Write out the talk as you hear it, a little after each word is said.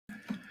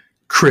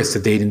Chris,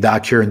 the dating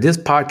doc here, and this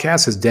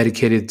podcast is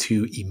dedicated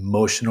to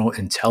emotional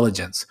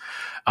intelligence.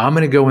 I'm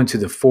going to go into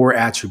the 4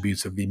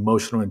 attributes of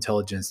emotional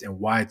intelligence and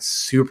why it's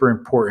super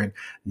important,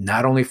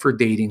 not only for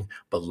dating,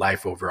 but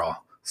life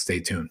overall. Stay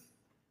tuned.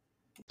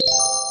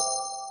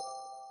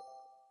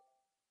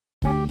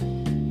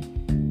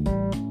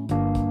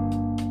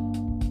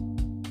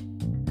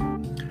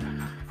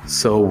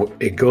 So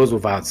it goes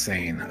without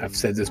saying, I've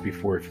said this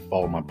before if you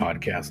follow my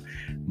podcast,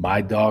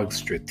 my dog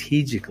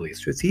strategically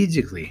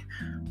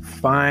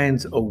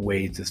finds a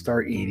way to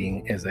start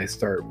eating as I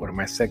start one of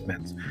my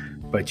segments.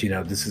 But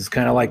this is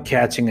kind of like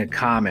catching a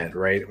comet,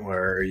 right?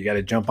 Where you got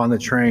to jump on the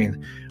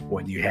train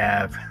when you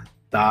have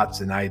thoughts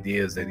and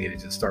ideas that need to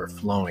just start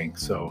flowing.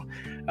 So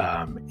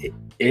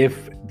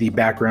if the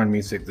background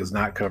music does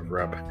not cover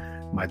up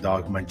my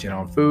dog munching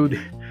on food,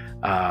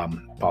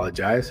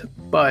 apologize.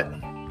 But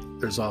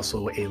there's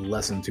also a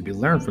lesson to be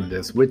learned from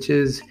this, which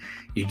is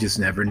you just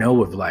never know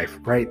with life,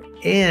 right?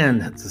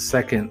 And the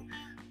second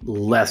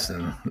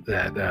lesson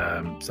that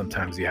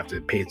sometimes you have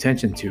to pay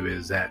attention to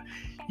is that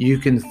you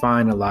can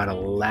find a lot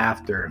of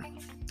laughter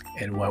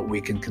in what we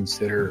can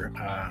consider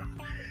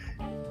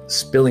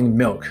spilling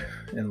milk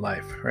in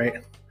life, right?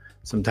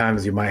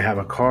 Sometimes you might have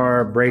a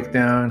car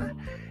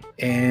breakdown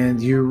and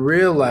you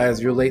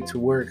realize you're late to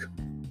work,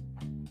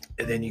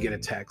 and then you get a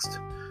text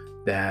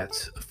that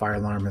a fire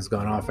alarm has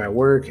gone off at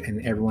work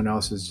and everyone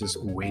else is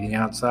just waiting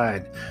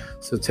outside.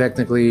 So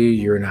technically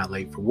you're not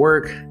late for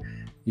work.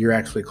 You're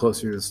actually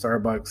closer to the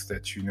Starbucks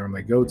that you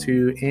normally go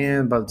to.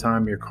 And by the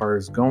time your car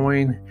is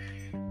going,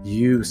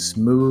 you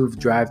smooth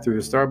drive through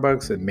the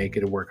Starbucks and make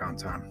it to work on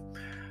time.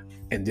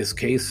 In this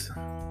case,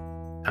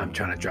 I'm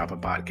trying to drop a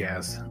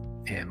podcast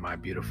and my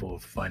beautiful,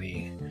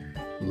 funny,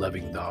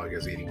 loving dog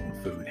is eating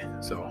food.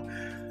 So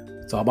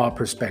it's all about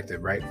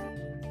perspective, right?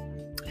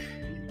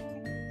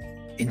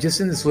 And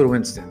just in this little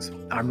instance,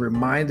 I'm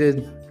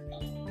reminded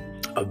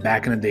of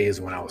back in the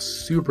days when I was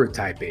super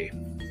type A,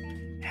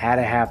 had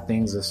to have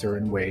things a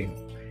certain way,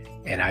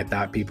 and I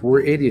thought people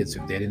were idiots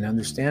if they didn't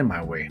understand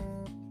my way,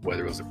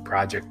 whether it was a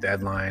project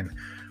deadline,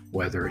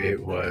 whether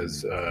it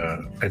was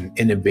an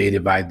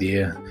innovative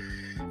idea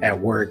at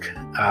work.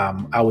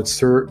 I would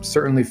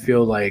certainly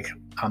feel like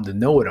I'm the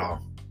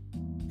know-it-all,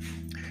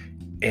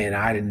 and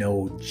I didn't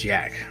know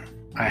jack.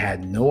 I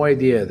had no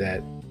idea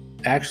that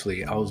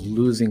actually I was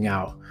losing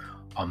out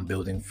on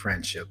building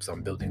friendships,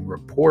 on building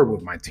rapport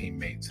with my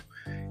teammates.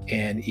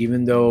 And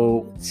even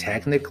though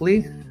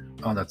technically,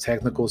 on the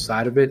technical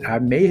side of it, I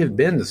may have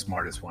been the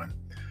smartest one,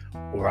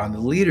 or on the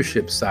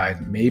leadership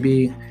side,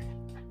 maybe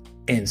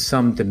in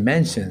some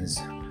dimensions,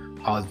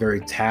 I was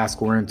very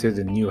task-oriented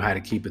and knew how to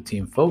keep a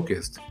team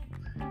focused.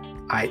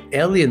 I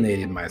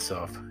alienated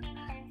myself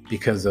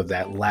because of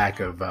that lack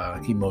of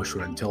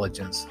emotional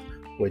intelligence,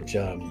 which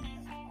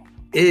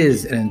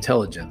is an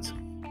intelligence.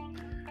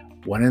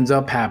 What ends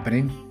up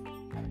happening,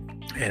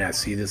 and I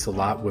see this a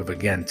lot with,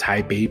 again,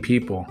 type A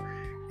people,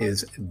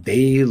 is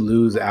they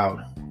lose out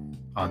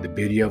on the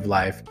beauty of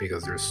life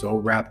because they're so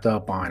wrapped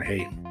up on,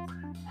 hey,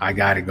 I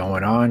got it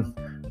going on,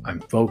 I'm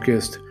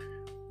focused.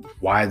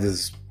 Why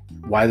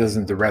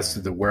doesn't the rest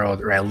of the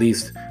world, or at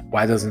least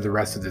why doesn't the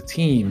rest of the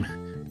team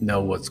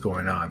know what's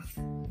going on?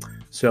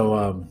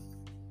 So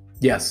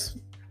yes,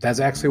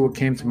 that's actually what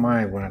came to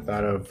mind when I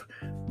thought of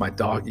my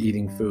dog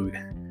eating food.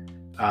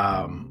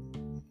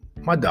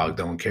 My dog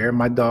don't care.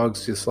 My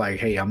dog's just like,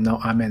 hey,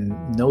 I'm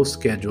in no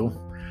schedule.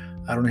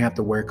 I don't have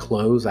to wear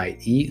clothes. I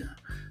eat.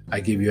 I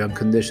give you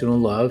unconditional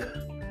love.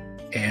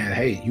 And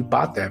hey, you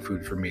bought that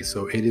food for me,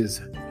 so it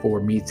is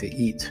for me to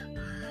eat.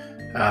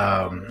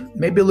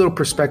 Maybe a little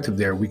perspective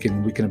there we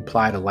can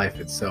apply to life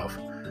itself.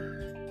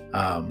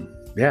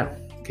 Yeah,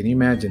 can you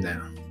imagine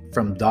that?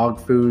 From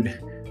dog food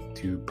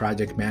to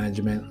project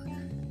management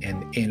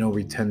and anal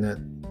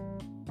retentive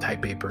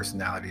type A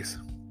personalities.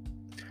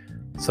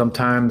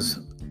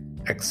 Sometimes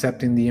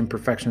accepting the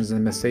imperfections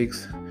and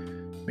mistakes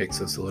makes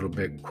us a little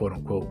bit, quote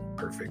unquote,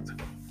 perfect.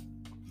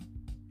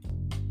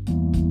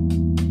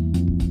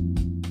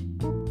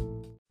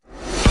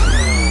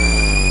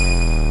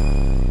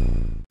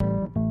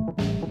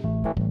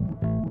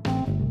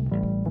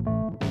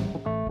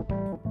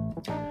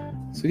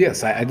 So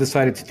yes, I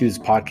decided to do this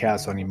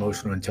podcast on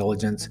emotional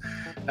intelligence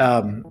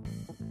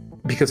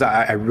because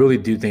I really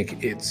do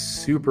think it's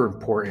super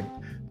important,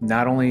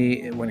 not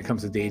only when it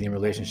comes to dating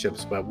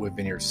relationships, but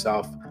within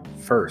yourself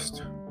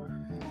first.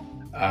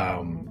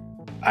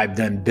 I've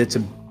done bits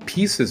and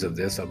pieces of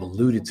this. I've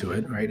alluded to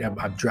it, right?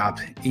 I've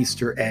dropped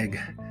Easter eggs,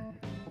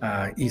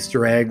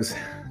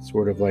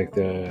 sort of like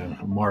the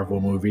Marvel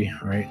movie,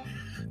 right?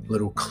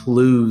 Little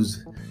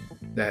clues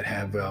that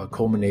have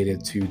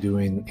culminated to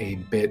doing a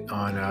bit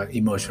on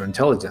emotional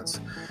intelligence,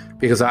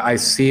 because I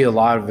see a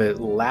lot of it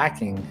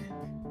lacking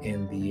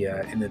in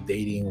the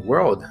dating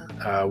world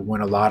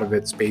when a lot of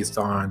it's based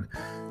on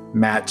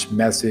match,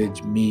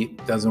 message,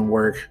 meet, doesn't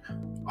work,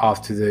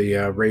 off to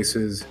the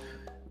races,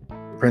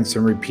 rinse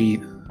and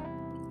repeat,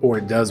 or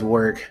it does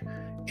work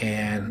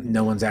and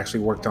no one's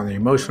actually worked on the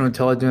emotional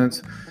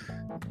intelligence.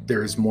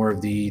 There's more of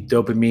the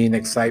dopamine,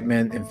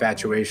 excitement,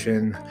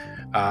 infatuation,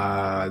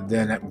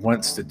 Then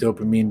once the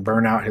dopamine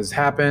burnout has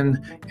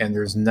happened and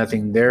there's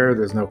nothing there,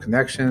 there's no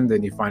connection,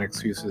 then you find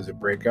excuses to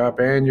break up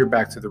and you're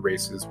back to the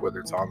races, whether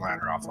it's online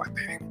or offline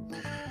dating.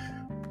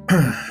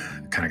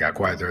 Kind of got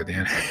quiet there at the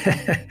end.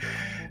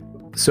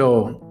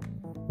 So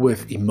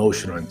with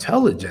emotional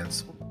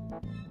intelligence,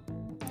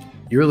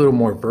 you're a little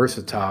more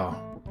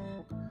versatile,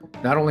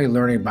 not only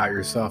learning about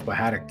yourself, but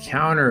how to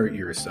counter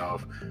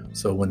yourself.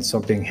 So when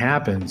something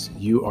happens,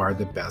 you are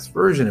the best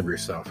version of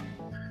yourself.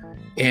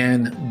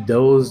 And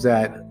those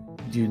that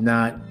do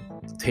not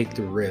take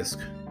the risk,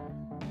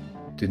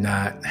 do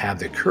not have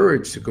the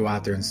courage to go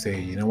out there and say,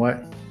 you know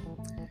what,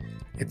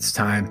 it's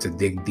time to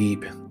dig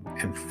deep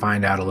and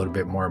find out a little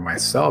bit more of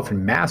myself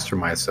and master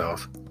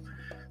myself,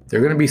 they're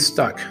going to be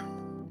stuck.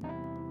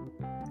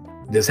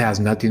 This has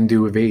nothing to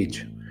do with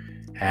age.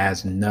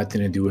 Has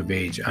nothing to do with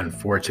age,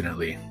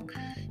 unfortunately.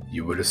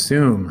 You would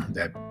assume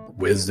that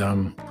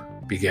wisdom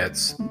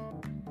begets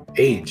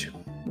age,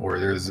 or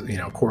there's,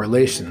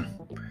 correlation.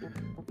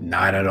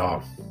 Not at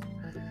all.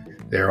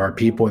 There are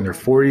people in their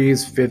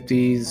 40s,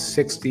 50s,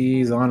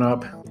 60s on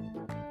up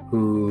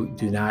who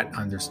do not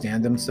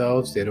understand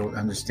themselves. They don't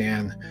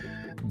understand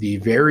the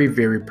very,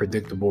 very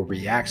predictable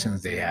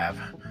reactions they have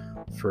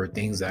for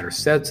things that are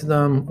said to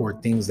them, or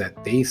things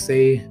that they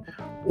say,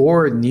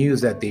 or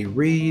news that they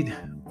read,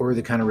 or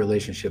the kind of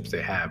relationships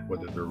they have,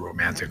 whether they're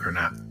romantic or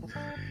not.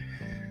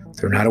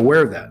 They're not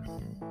aware of that.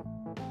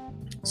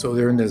 So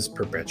they're in this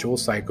perpetual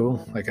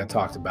cycle, like I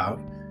talked about.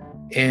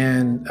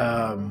 And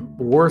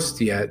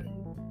worst yet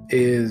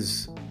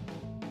is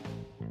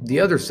the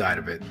other side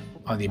of it,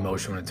 on the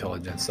emotional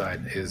intelligence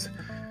side, is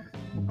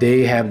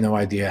they have no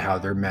idea how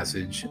their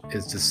message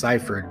is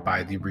deciphered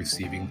by the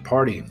receiving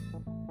party.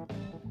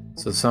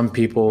 So some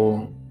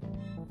people,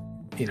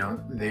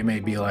 they may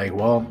be like,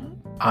 well,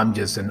 I'm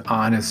just an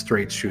honest,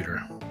 straight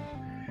shooter.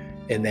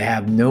 And they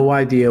have no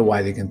idea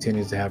why they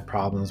continue to have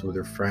problems with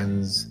their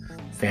friends,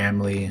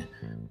 family,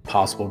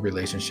 possible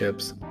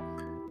relationships.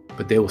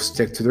 But they will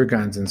stick to their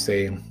guns and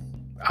say,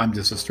 I'm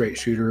just a straight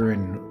shooter,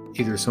 and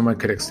either someone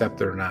could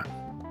accept it or not.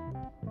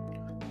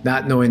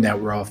 Not knowing that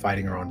we're all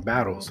fighting our own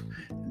battles.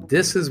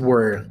 This is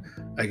where,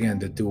 again,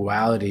 the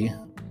duality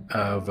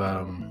of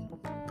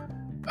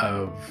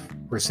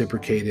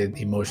reciprocated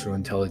emotional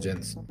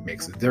intelligence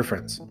makes a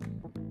difference.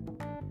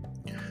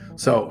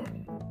 So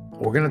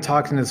we're going to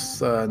talk in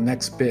this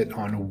next bit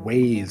on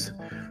ways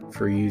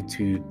for you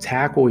to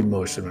tackle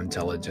emotional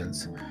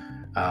intelligence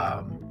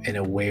in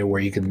a way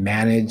where you can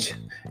manage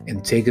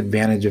and take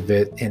advantage of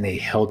it in a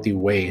healthy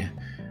way,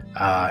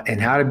 and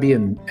how to be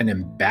an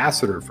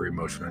ambassador for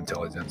emotional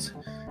intelligence.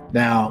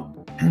 Now,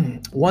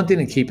 one thing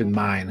to keep in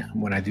mind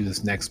when I do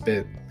this next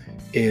bit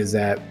is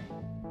that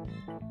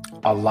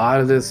a lot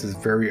of this is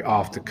very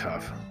off the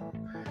cuff.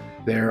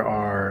 There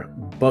are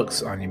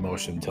books on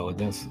emotional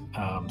intelligence,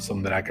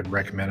 some that I could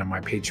recommend on my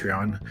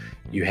Patreon.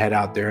 You head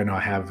out there and I'll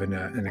have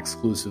an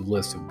exclusive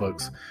list of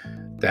books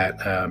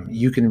that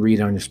you can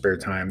read on your spare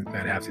time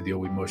that have to deal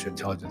with emotional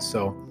intelligence.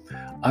 So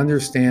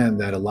understand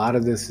that a lot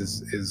of this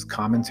is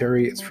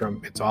commentary.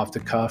 It's off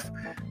the cuff.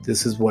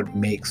 This is what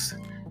makes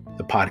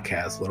the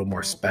podcast a little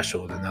more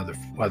special than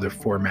other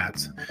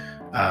formats.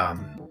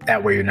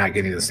 That way you're not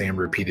getting the same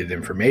repeated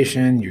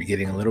information. You're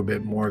getting a little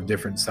bit more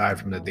different side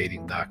from the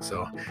dating doc.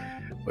 So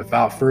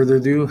without further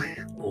ado,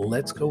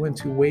 let's go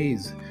into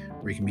ways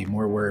where you can be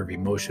more aware of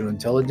emotional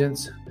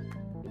intelligence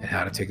and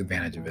how to take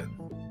advantage of it.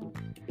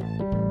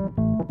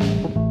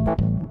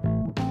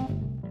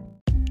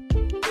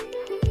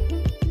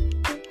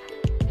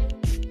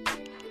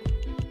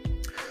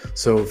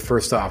 So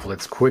first off,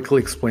 let's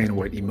quickly explain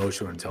what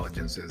emotional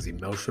intelligence is.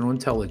 Emotional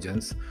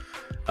intelligence,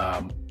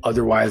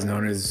 otherwise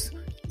known as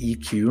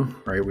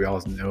EQ, right? We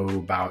all know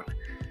about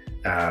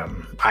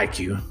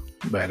IQ,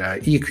 but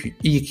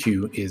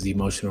EQ is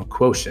emotional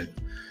quotient.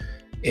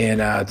 And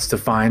it's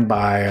defined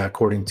by,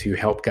 according to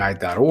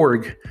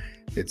helpguide.org,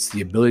 it's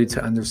the ability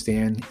to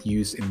understand,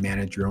 use, and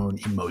manage your own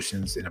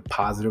emotions in a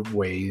positive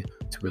way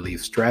to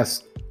relieve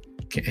stress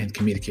and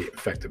communicate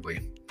effectively.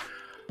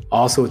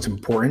 Also, it's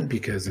important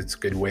because it's a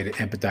good way to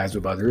empathize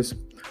with others,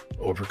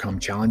 overcome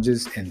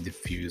challenges, and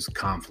diffuse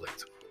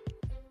conflict,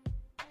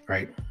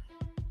 right?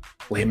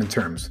 Layman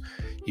terms,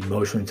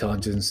 emotional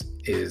intelligence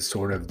is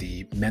sort of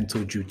the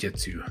mental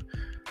jujitsu.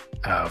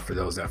 For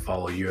those that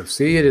follow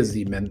UFC, it is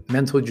the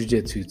mental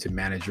jujitsu to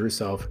manage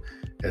yourself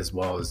as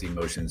well as the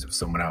emotions of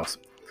someone else.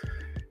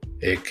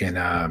 It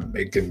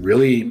can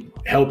really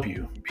help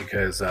you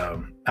because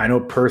I know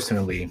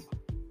personally,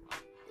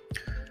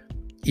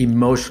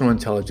 emotional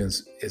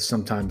intelligence is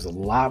sometimes a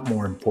lot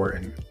more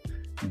important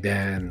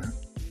than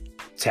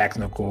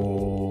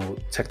technological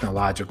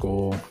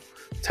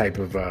type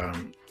of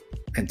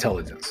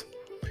intelligence.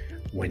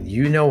 When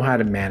you know how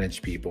to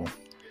manage people,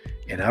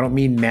 and I don't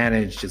mean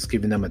manage just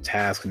giving them a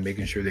task and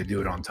making sure they do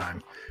it on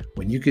time.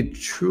 When you could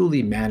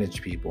truly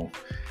manage people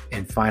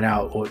and find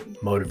out what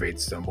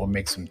motivates them, what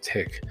makes them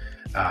tick,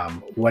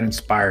 what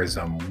inspires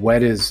them,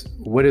 what is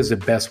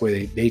the best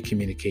way they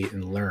communicate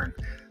and learn.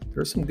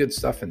 There's some good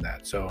stuff in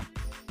that. So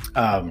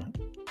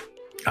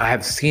I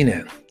have seen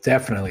it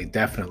definitely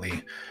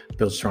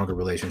build stronger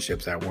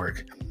relationships at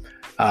work.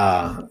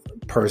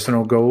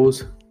 Personal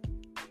goals,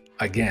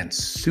 again,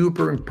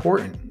 super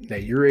important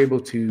that you're able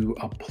to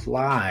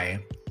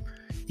apply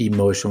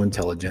emotional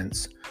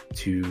intelligence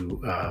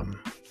to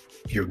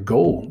your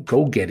goal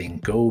getting,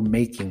 goal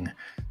making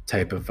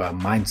type of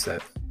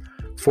mindset.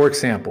 For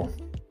example,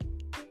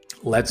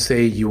 let's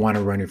say you want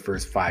to run your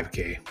first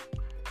 5K,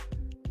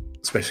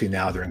 especially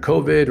now during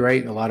COVID,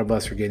 right? A lot of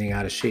us are getting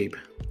out of shape.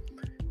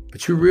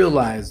 But you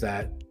realize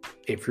that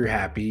if you're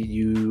happy,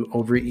 you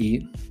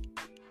overeat.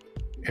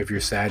 If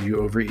you're sad, you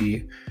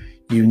overeat.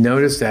 You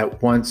notice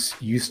that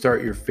once you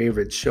start your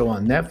favorite show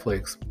on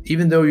Netflix,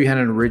 even though you had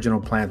an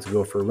original plan to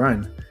go for a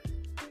run,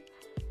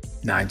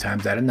 9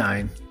 times out of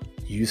 9,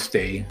 you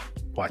stay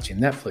watching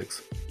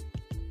Netflix.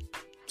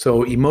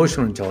 So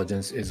emotional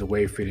intelligence is a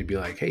way for you to be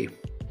like, hey,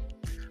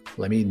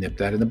 let me nip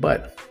that in the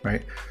bud,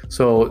 right?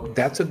 So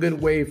that's a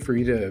good way for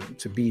you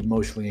to be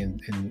emotionally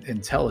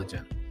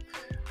intelligent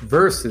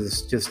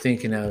versus just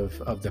thinking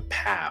of the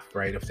path,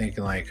 right? Of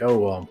thinking like, oh,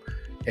 well,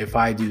 if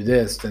I do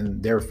this, then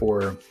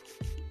therefore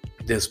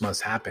this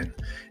must happen.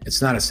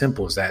 It's not as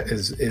simple as that.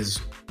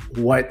 Is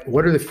what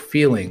are the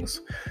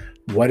feelings?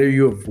 What are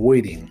you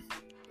avoiding?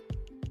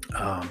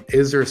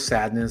 Is there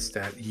sadness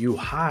that you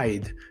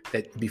hide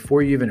that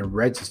before you even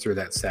register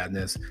that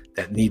sadness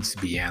that needs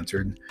to be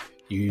answered,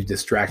 you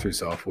distract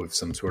yourself with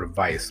some sort of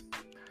vice?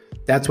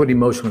 That's what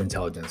emotional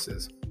intelligence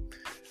is.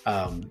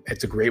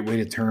 It's a great way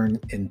to turn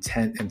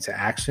intent into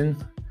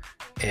action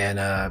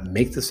and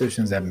make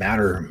decisions that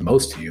matter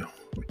most to you,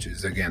 which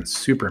is, again,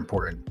 super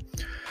important.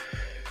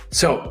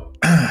 So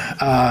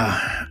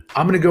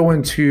I'm going to go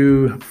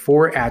into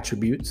 4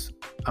 attributes.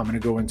 I'm going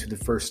to go into the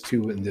first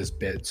 2 in this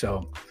bit.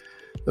 So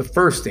the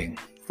first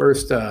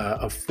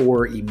of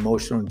 4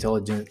 emotional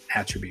intelligent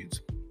attributes,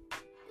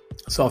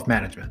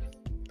 self-management.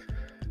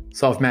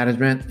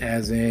 Self-management,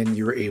 as in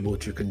you're able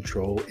to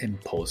control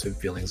impulsive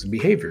feelings and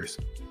behaviors.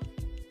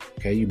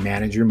 Okay, you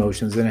manage your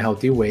emotions in a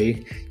healthy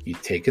way. You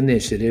take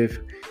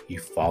initiative. You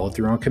follow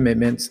through on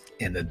commitments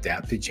and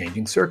adapt to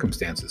changing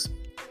circumstances.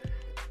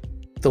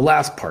 The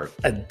last part,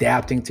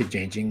 adapting to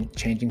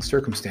changing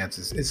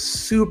circumstances, is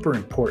super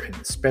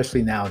important,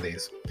 especially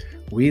nowadays.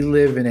 We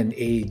live in an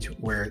age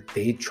where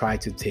they try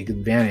to take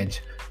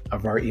advantage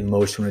of our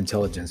emotional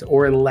intelligence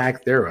or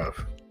lack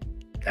thereof.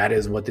 That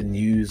is what the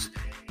news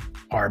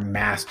are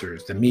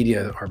masters, the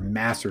media are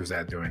masters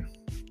at doing.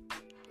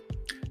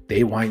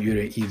 They want you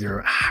to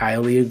either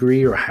highly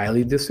agree or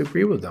highly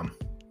disagree with them.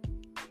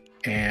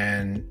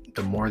 And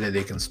the more that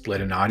they can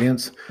split an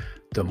audience,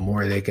 the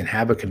more they can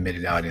have a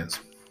committed audience.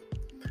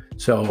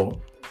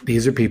 So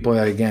these are people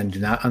that, again, do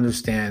not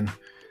understand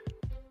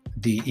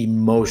the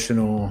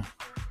emotional,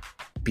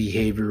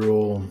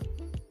 behavioral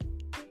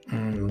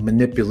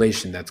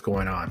manipulation that's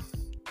going on.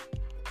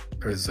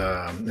 There's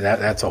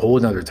that's a whole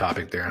nother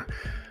topic there.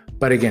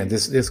 But again,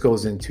 this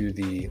goes into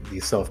the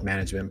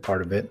self-management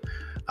part of it,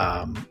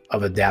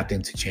 of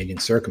adapting to changing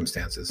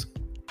circumstances,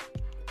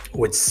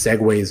 which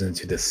segues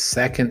into the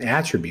second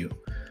attribute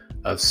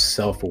of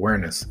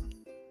self-awareness.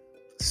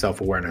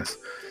 Self-awareness.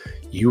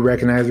 You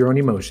recognize your own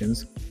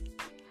emotions.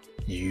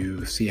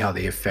 You see how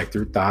they affect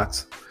your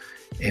thoughts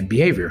and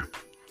behavior.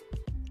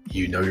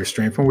 You know your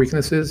strengths and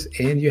weaknesses,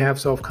 and you have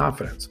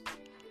self-confidence.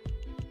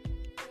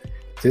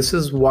 This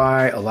is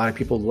why a lot of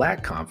people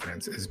lack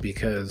confidence, is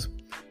because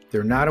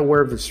they're not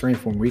aware of their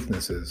strengths and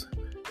weaknesses,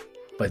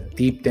 but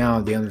deep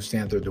down they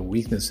understand that the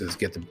weaknesses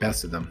get the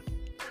best of them.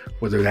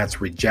 Whether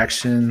that's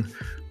rejection,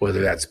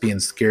 whether that's being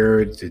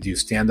scared to do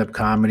stand-up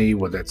comedy,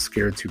 whether that's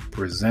scared to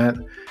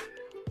present,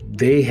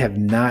 they have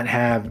not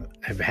have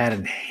had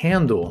a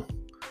handle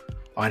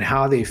on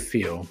how they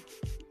feel.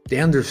 They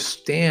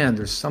understand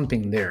there's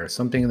something there,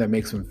 something that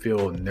makes them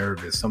feel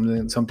nervous,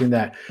 something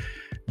that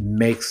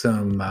makes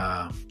them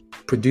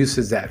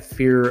produces that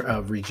fear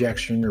of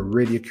rejection or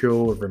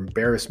ridicule or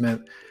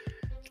embarrassment.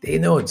 They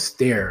know it's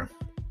there,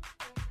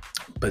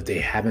 but they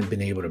haven't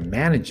been able to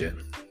manage it.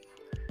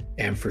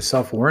 And for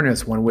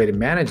self-awareness, one way to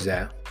manage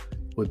that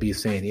would be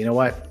saying, you know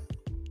what?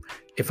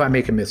 If I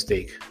make a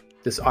mistake,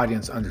 this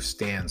audience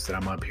understands that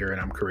I'm up here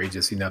and I'm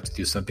courageous enough to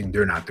do something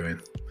they're not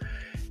doing.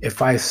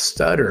 If I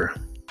stutter,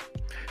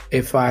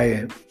 if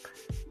I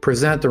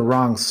present the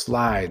wrong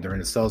slide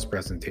during a sales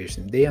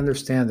presentation, they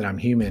understand that I'm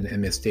human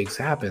and mistakes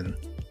happen.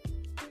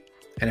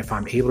 And if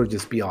I'm able to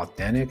just be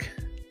authentic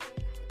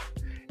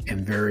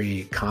and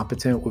very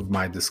competent with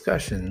my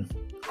discussion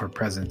or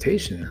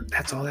presentation,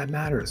 that's all that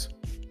matters.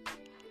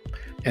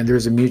 And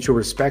there's a mutual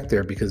respect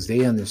there because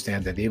they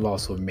understand that they've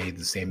also made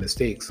the same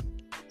mistakes.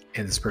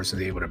 And this person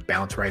is able to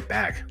bounce right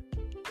back.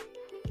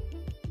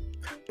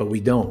 But we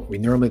don't. We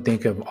normally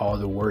think of all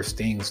the worst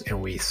things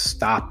and we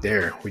stop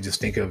there. We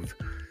just think of,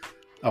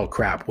 oh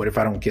crap, what if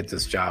I don't get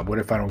this job? What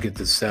if I don't get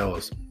this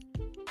sales?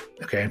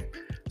 Okay.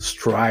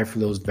 Strive for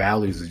those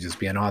values of just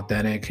being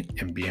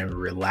authentic and being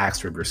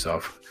relaxed with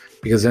yourself.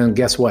 Because then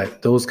guess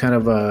what? Those kind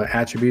of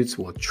attributes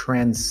will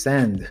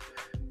transcend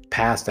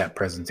past that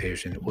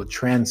presentation. It will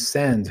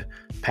transcend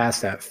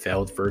past that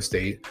failed first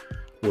date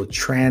will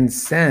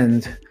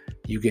transcend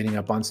you getting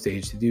up on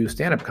stage to do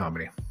stand-up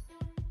comedy.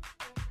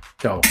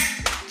 So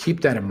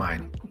keep that in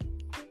mind.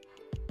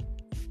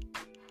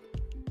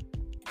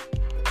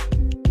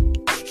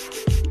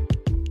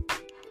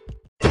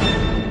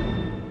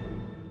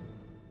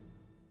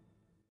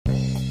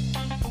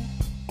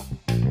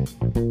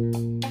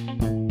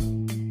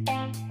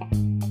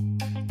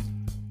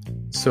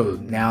 So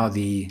now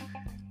the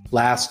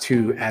last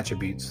two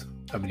attributes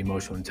of an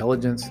emotional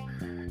intelligence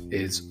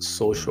is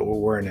social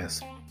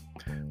awareness,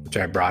 which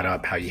I brought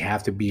up, how you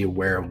have to be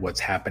aware of what's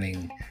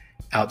happening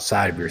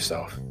outside of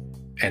yourself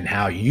and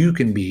how you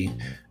can be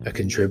a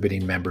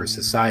contributing member of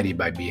society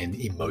by being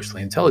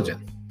emotionally intelligent,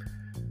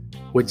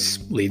 which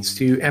leads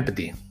to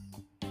empathy.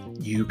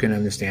 You can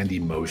understand the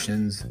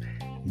emotions,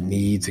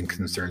 needs, and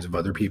concerns of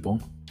other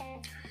people.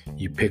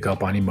 You pick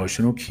up on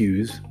emotional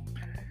cues.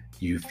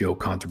 You feel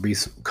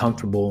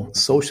comfortable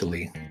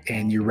socially,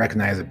 and you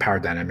recognize the power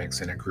dynamics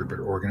in a group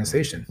or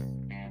organization.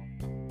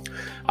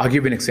 I'll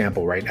give you an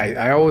example, right?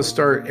 I always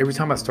start, every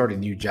time I start a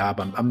new job,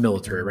 I'm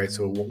military, right?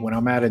 So when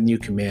I'm at a new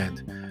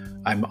command,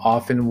 I'm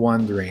often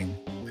wondering,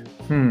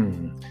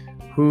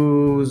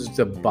 who's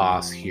the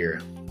boss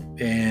here?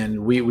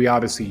 And we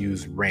obviously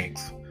use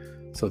ranks.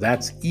 So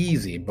that's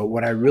easy. But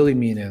what I really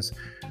mean is,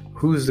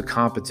 who's the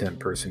competent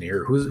person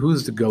here?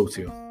 Who's the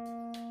go-to?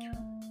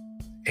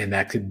 And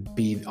that could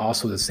be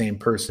also the same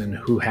person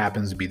who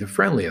happens to be the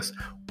friendliest,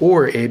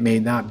 or it may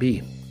not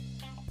be.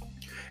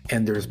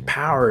 And there's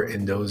power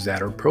in those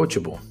that are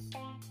approachable.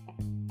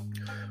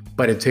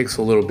 But it takes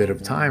a little bit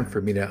of time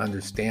for me to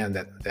understand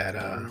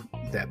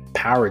that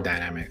power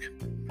dynamic.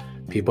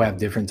 People have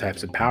different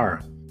types of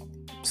power.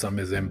 Some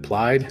is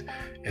implied,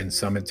 and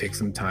some it takes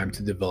some time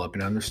to develop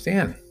and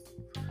understand.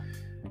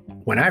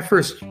 When I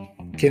first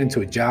get into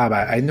a job,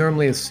 I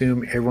normally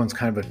assume everyone's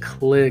kind of a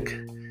clique,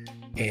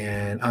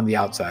 and I'm the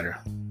outsider.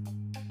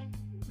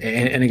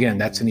 And again,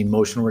 that's an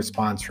emotional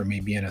response from me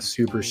being a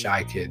super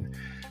shy kid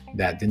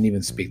that didn't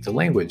even speak the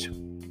language.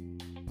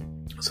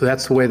 So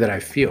that's the way that I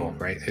feel,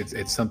 right?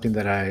 It's something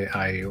that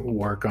I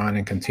work on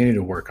and continue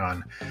to work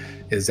on,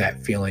 is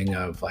that feeling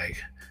of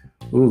like,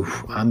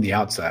 oof, I'm the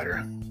outsider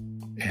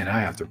and I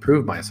have to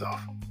prove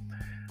myself.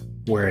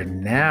 Where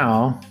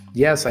now,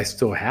 yes, I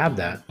still have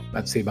that.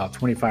 I'd say about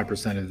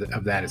 25%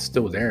 of that is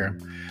still there.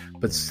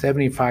 But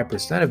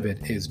 75% of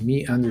it is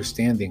me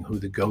understanding who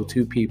the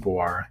go-to people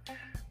are,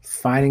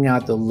 finding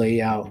out the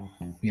layout,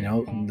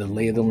 the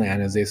lay of the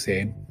land, as they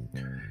say.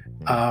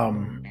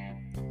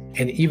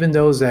 And even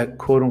those that,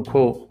 quote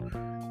unquote,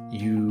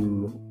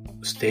 you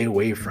stay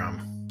away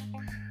from.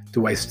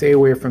 Do I stay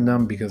away from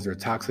them because they're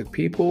toxic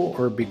people,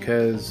 or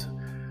because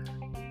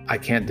I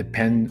can't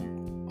depend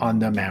on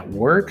them at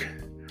work,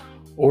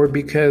 or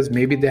because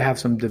maybe they have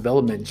some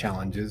development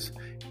challenges?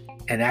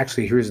 And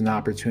actually, here's an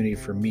opportunity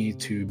for me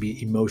to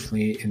be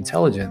emotionally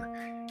intelligent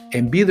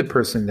and be the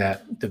person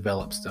that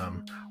develops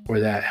them or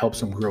that helps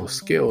them grow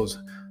skills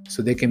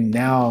so they can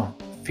now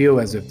feel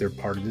as if they're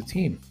part of the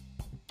team.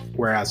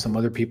 Whereas some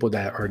other people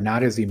that are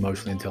not as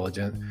emotionally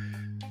intelligent,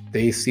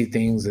 they see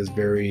things as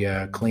very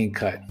clean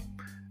cut.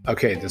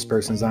 Okay, this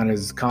person's not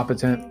as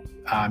competent.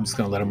 I'm just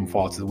going to let them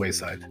fall to the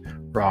wayside.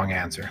 Wrong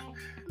answer.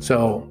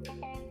 So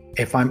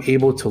if I'm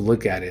able to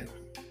look at it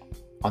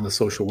on the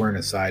social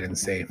awareness side and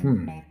say,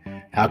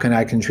 how can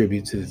I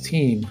contribute to the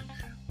team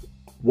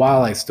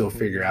while I still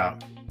figure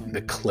out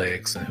the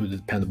cliques and who the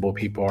dependable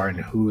people are and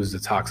who is the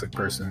toxic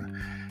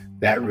person,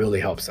 that really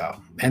helps out.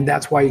 And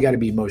that's why you got to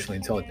be emotionally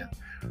intelligent.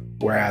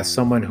 Whereas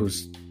someone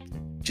who's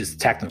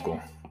just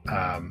technical,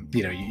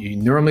 you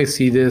normally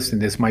see this,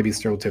 and this might be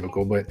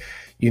stereotypical, but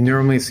you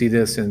normally see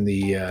this in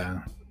the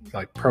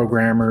like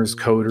programmers,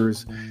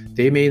 coders.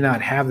 They may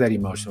not have that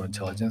emotional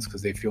intelligence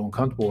because they feel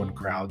uncomfortable in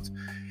crowds,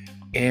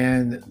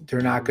 and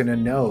they're not going to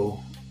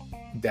know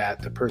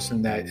that the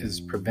person that is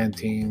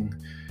preventing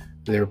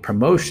their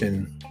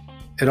promotion,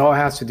 it all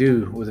has to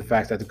do with the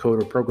fact that the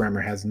coder programmer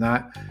has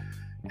not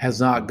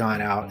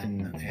gone out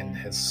and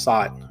has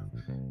sought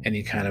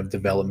any kind of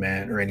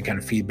development or any kind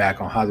of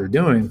feedback on how they're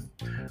doing.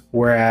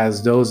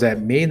 Whereas those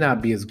that may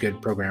not be as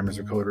good programmers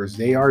or coders,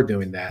 they are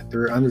doing that.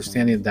 They're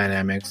understanding the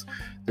dynamics,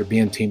 they're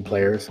being team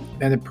players,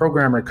 and the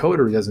programmer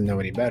coder doesn't know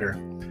any better,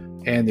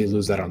 and they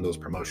lose out on those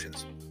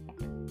promotions.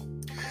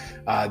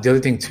 The other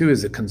thing too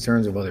is the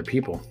concerns of other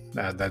people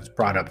that's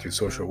brought up through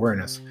social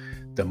awareness.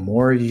 The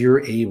more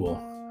you're able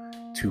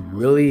to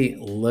really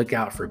look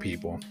out for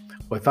people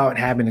without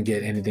having to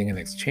get anything in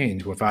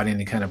exchange, without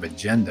any kind of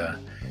agenda,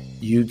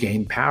 you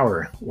gain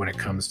power when it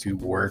comes to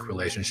work,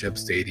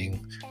 relationships,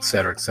 dating, et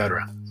cetera, et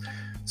cetera.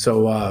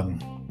 So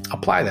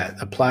apply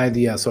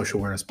the social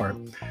awareness part.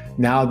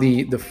 Now,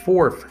 the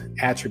fourth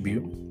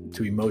attribute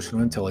to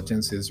emotional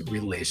intelligence is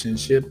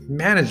relationship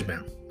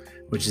management,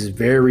 which is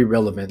very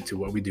relevant to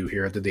what we do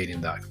here at the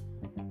Dating Doc.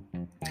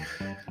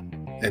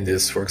 And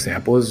this, for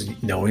example, is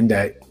knowing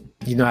that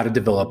you know how to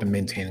develop and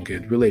maintain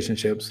good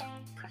relationships.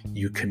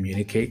 You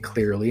communicate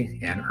clearly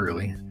and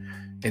early,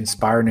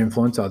 inspire and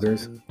influence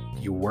others,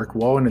 You work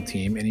well in a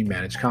team and you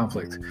manage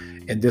conflict.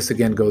 And this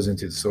again goes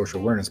into the social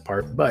awareness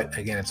part, but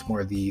again, it's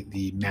more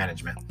the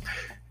management.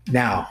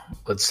 Now,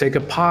 let's take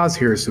a pause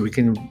here so we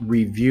can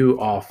review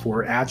all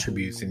 4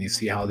 attributes and you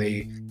see how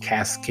they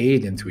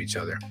cascade into each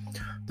other.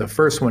 The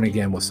first one,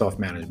 again, was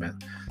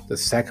self-management. The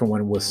second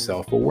one was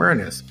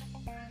self-awareness.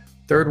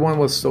 Third one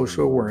was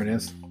social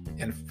awareness.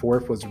 And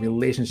fourth was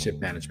relationship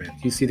management.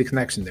 You see the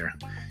connection there.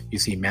 You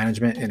see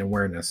management and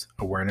awareness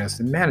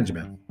and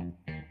management.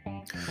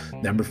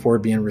 Number 4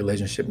 being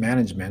relationship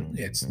management.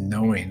 It's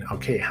knowing,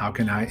 okay, how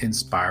can I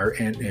inspire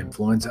and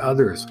influence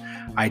others?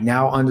 I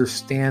now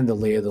understand the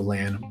lay of the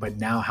land, but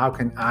now how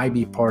can I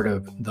be part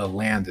of the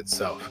land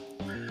itself?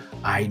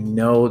 I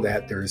know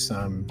that there's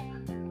some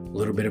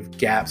little bit of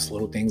gaps,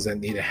 little things that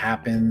need to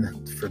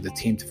happen for the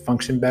team to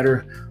function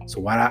better. So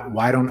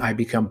why don't I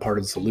become part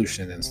of the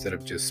solution instead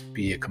of just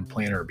be a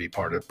complainer or be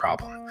part of the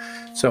problem?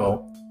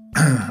 So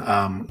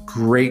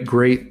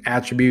great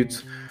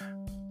attributes.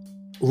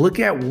 Look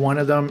at one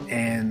of them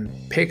and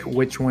pick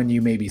which one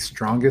you may be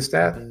strongest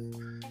at,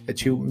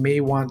 that you may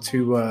want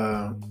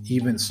to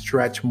even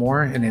stretch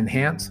more and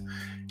enhance,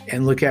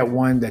 and look at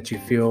one that you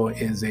feel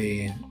is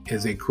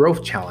a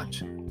growth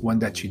challenge, one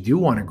that you do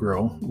want to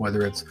grow,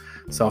 whether it's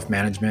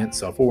self-management,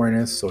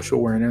 self-awareness, social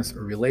awareness,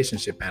 or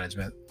relationship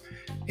management.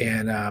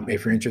 And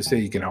if you're interested,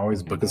 you can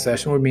always book a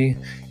session with me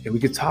and we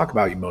could talk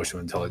about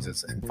emotional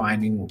intelligence and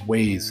finding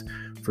ways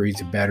for you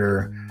to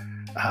better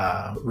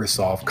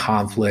resolve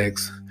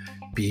conflicts,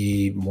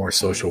 be more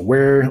social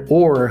aware,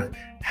 or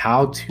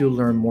how to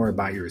learn more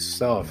about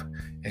yourself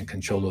and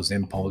control those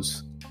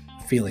impulse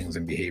feelings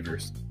and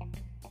behaviors.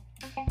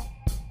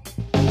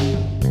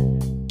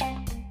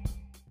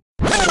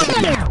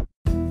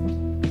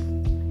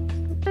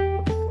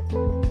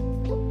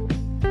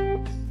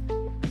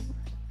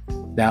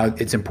 Now,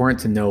 it's important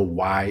to know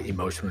why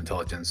emotional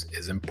intelligence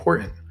is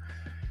important.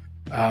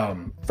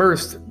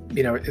 First,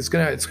 it's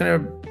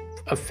gonna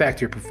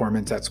affect your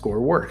performance at school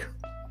or work.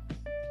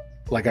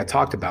 Like I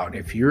talked about,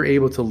 if you're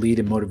able to lead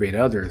and motivate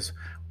others,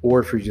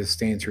 or if you're just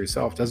staying to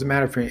yourself, doesn't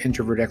matter if you're an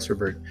introvert,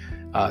 extrovert,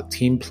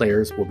 team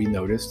players will be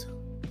noticed,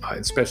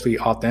 especially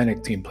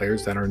authentic team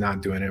players that are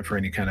not doing it for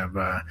any kind of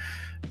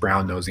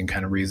brown nosing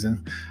kind of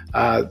reason.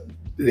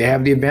 They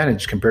have the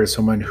advantage compared to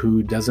someone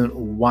who doesn't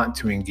want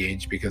to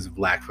engage because of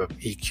lack of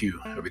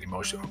EQ,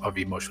 of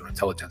emotional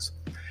intelligence.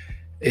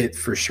 It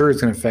for sure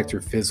is going to affect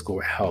your physical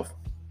health.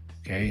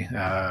 Okay,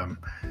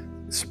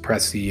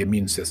 suppress the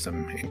immune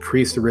system,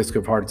 increase the risk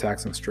of heart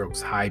attacks and strokes,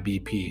 high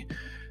BP,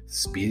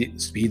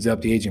 speeds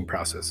up the aging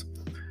process.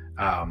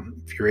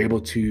 If you're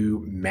able to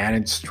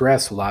manage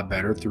stress a lot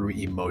better through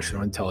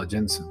emotional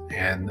intelligence,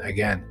 and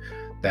again,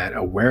 that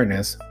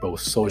awareness, both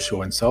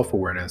social and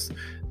self-awareness,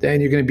 then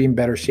you're going to be in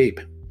better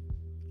shape.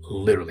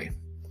 Literally.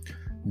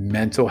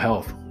 Mental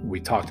health, we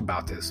talked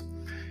about this.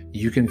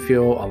 You can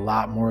feel a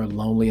lot more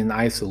lonely and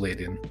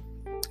isolated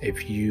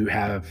if you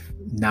have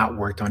not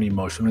worked on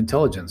emotional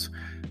intelligence.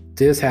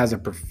 This has a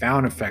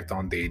profound effect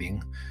on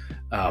dating.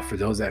 For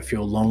those that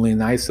feel lonely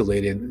and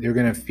isolated, they're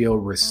going to feel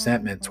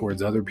resentment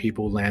towards other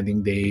people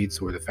landing dates,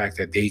 or the fact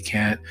that they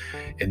can't,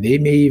 and they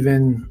may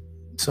even,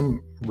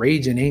 some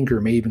rage and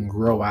anger may even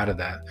grow out of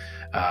that.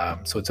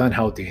 So it's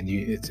unhealthy, and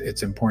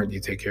it's important you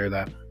take care of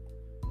that,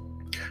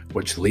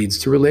 which leads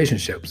to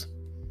relationships.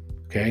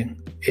 Okay.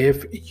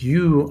 If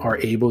you are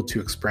able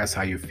to express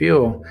how you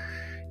feel,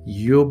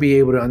 you'll be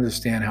able to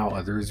understand how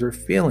others are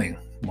feeling,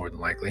 more than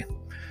likely.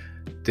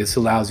 This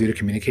allows you to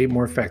communicate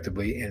more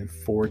effectively and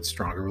forge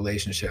stronger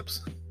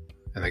relationships.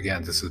 And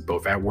again, this is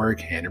both at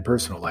work and in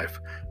personal life,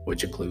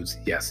 which includes,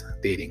 yes,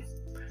 dating.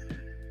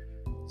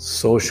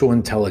 Social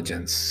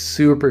intelligence,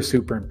 super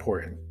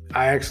important.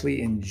 I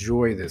actually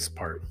enjoy this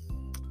part.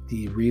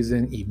 The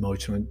reason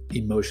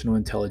emotional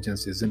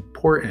intelligence is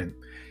important,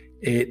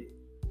 it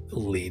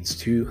leads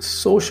to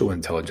social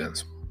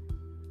intelligence.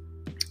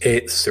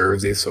 It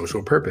serves a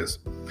social purpose.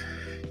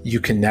 You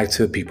connect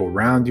to the people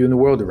around you and the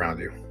world around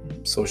you.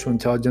 Social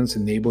intelligence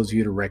enables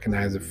you to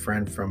recognize a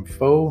friend from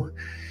foe.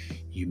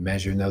 You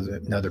measure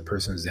another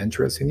person's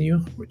interest in you,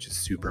 which is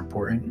super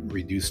important.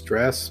 Reduce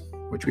stress,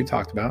 which we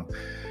talked about.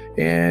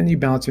 And you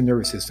balance your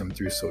nervous system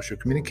through social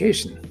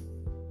communication.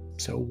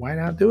 So why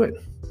not do it?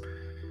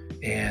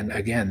 And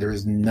again,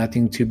 there's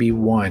nothing to be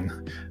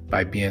won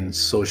by being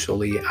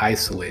socially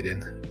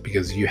isolated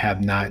because you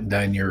have not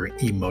done your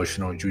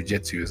emotional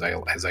jujitsu,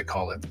 as I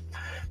call it.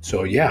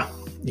 So yeah,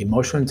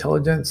 emotional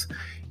intelligence,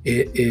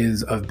 it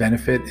is of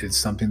benefit. It's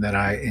something that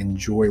I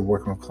enjoy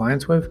working with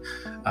clients with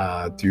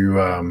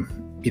through,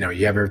 you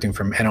have everything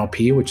from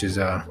NLP, which is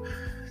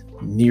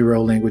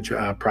neuro language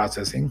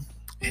processing,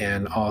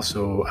 and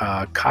also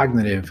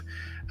cognitive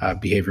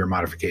behavior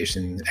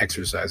modification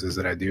exercises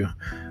that I do.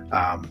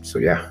 So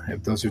yeah,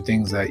 if those are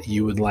things that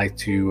you would like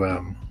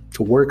to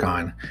work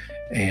on,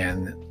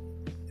 and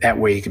that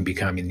way you can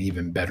become an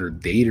even better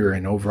dater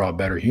and overall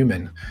better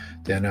human,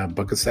 then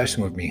book a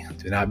session with me.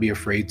 Do not be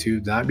afraid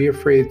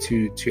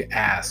to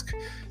ask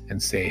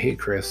and say, hey,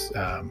 Chris,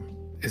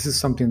 this is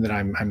something that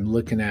I'm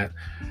looking at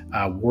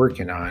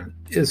working on.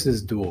 Is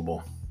this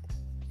doable?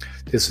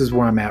 This is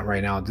where I'm at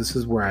right now. This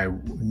is where I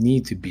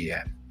need to be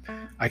at.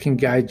 I can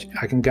guide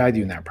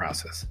you in that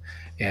process.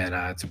 And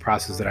it's a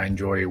process that I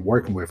enjoy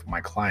working with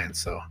my clients.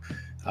 So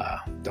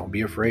don't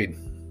be afraid.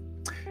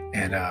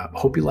 And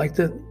hope you liked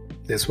it.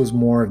 This was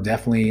more of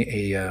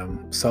definitely a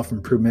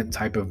self-improvement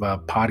type of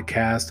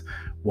podcast,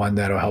 one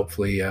that'll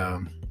hopefully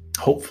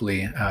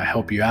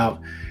help you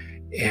out.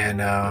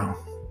 And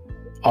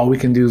all we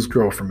can do is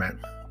grow from it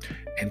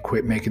and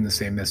quit making the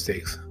same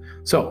mistakes.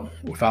 So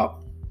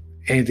without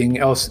anything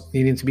else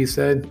needing to be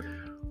said,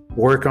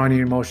 work on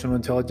your emotional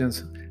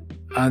intelligence,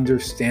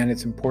 understand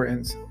its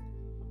importance,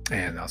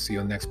 and I'll see you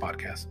on the next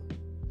podcast.